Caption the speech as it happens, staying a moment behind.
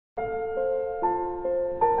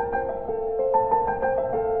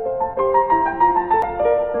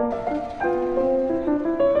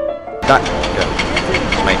That good.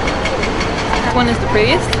 Makeup. Which one is the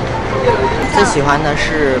prettiest? 最喜欢的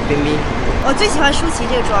是冰冰。我最喜欢舒淇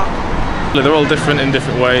这个妆。 They're all different in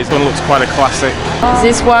different ways. One looks quite a classic.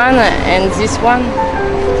 This one and this one,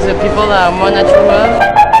 the people are more natural.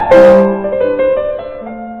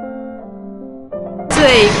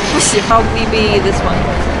 最不喜欢 maybe this one.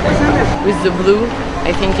 With the blue,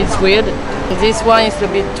 I think it's weird. This one is a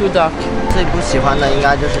bit too dark. 最不喜欢的应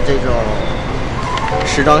该就是这种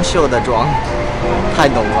时装秀的妆，太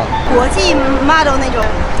浓了。国际 model 那种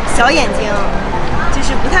小眼睛，就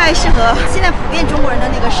是不太适合现在普遍中国人的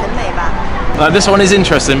那个审美吧。 This one is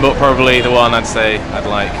interesting, but probably the one I'd say I'd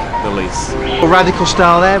like the least. A radical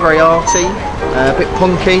style there, very arty, a bit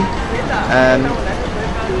punky.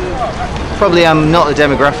 Probably not the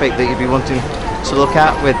demographic that you'd be wanting to look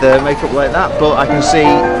at with makeup like that, but I can see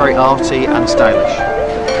very arty and stylish.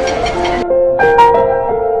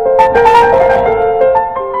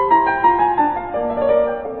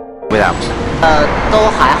 Without. 都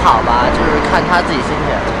还好吧，就是看他自己心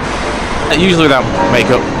情。 Usually without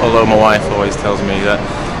makeup, although my wife always tells me that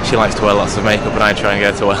she likes to wear lots of makeup and I try and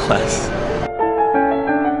get her to wear less.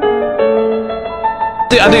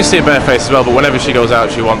 I do see a bare face as well, but whenever she goes out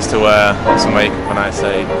she wants to wear lots of makeup and I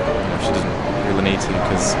say she doesn't really need to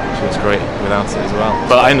because she looks great without it as well.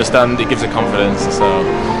 But I understand it gives her confidence, so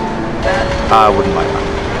I wouldn't like that.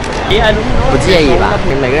 不介意吧？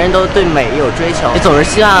每个人都对美有追求，你总是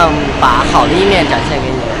希望把好的一面展现给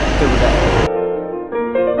你，对不对？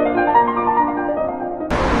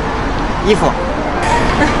衣服。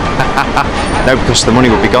No, because the money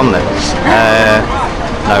would be gone then.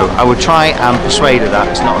 No, I would try and persuade her that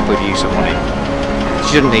it's not a good use of money.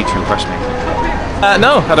 She doesn't need to impress me.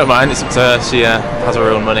 no, I don't mind. It's up to her. She has her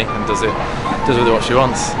own money and does with it what she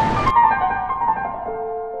wants.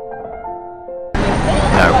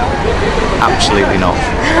 No, absolutely not.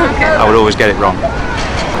 I would always get it wrong.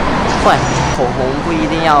 会，口红不一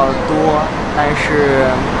定要多，但是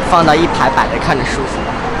放到一排摆着看着舒服。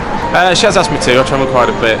 She has asked me to. I travel quite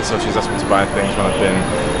a bit, so she's asked me to buy things when I've been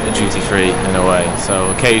duty free in a way. So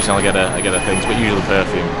occasionally I get her things, but usually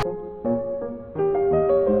perfume.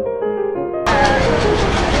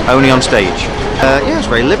 Only on stage. Yeah, it's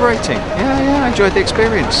very liberating. Yeah, I enjoyed the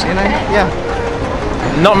experience. You know, yeah.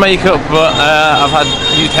 Not makeup, but I've had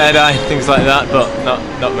used hair dye, things like that, but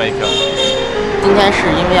not makeup. 今天是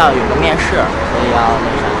因为要有个面试，所以要那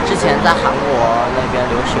啥。之前在韩国那边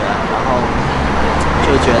留学，然后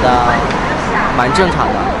就觉得蛮正常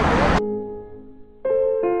的。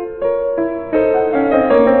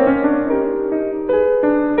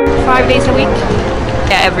5 days a week.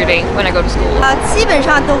 Yeah, every day when I go to school. 基本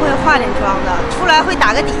上都会化点妆的，出来会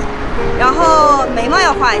打个底，然后眉毛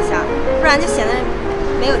要画一下，不然就显得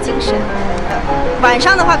没有精神。晚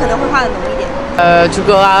上的话可能会画的浓一点。To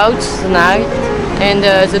go out tonight and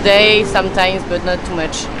the day sometimes, but not too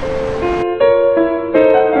much.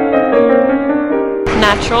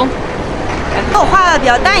 Natural. 我画的比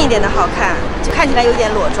较淡一点的好看，就看起来有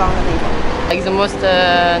点裸妆的那种。Like the most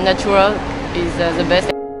natural is the best.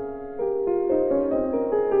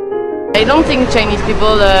 I don't think Chinese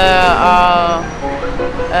people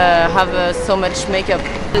have so much makeup.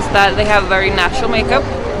 Is that they have very natural makeup,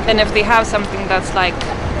 and if they have something that's like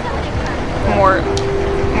more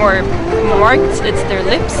marked, it's their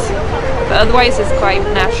lips. But otherwise, it's quite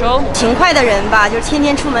natural. 勤快的人吧，就是天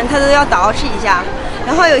天出门他都要捯饬一下。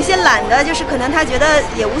然后有一些懒的，就是可能他觉得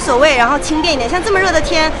也无所谓，然后轻便一点。像这么热的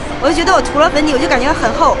天，我就觉得我涂了粉底，我就感觉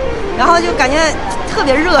很厚，然后就感觉特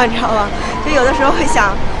别热，你知道吗？就有的时候会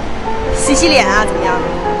想洗洗脸啊，怎么样？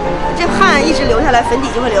这汗一直流下来，粉底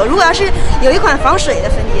就会流。如果要是有一款防水的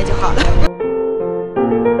粉底液就好了。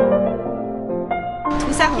涂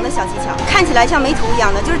腮红的小技巧，看起来像没涂一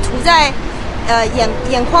样的，就是涂在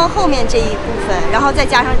眼眶后面这一部分，然后再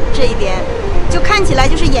加上这一边，就看起来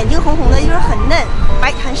就是眼睛红红的，就是很嫩，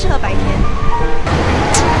很适合白天。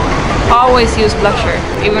Always use blusher,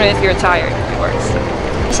 even if you're tired. It works.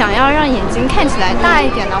 想要让眼睛看起来大一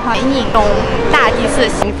点的话，眼影用大地色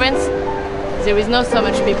系。In France, there is not so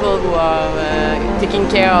much people who are taking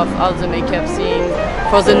care of all the makeup things.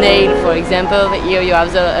 For the nail, for example, here you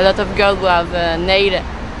have a lot of girls who have nail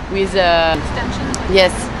with extensions.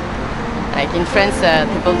 Yes, like in France,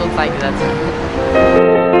 people don't like that.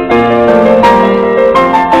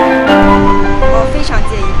 我非常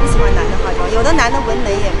介意，不喜欢男的化妆，有的男的纹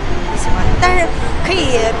眉也不喜欢，但是可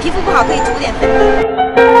以皮肤不好可以涂点粉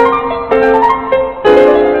底。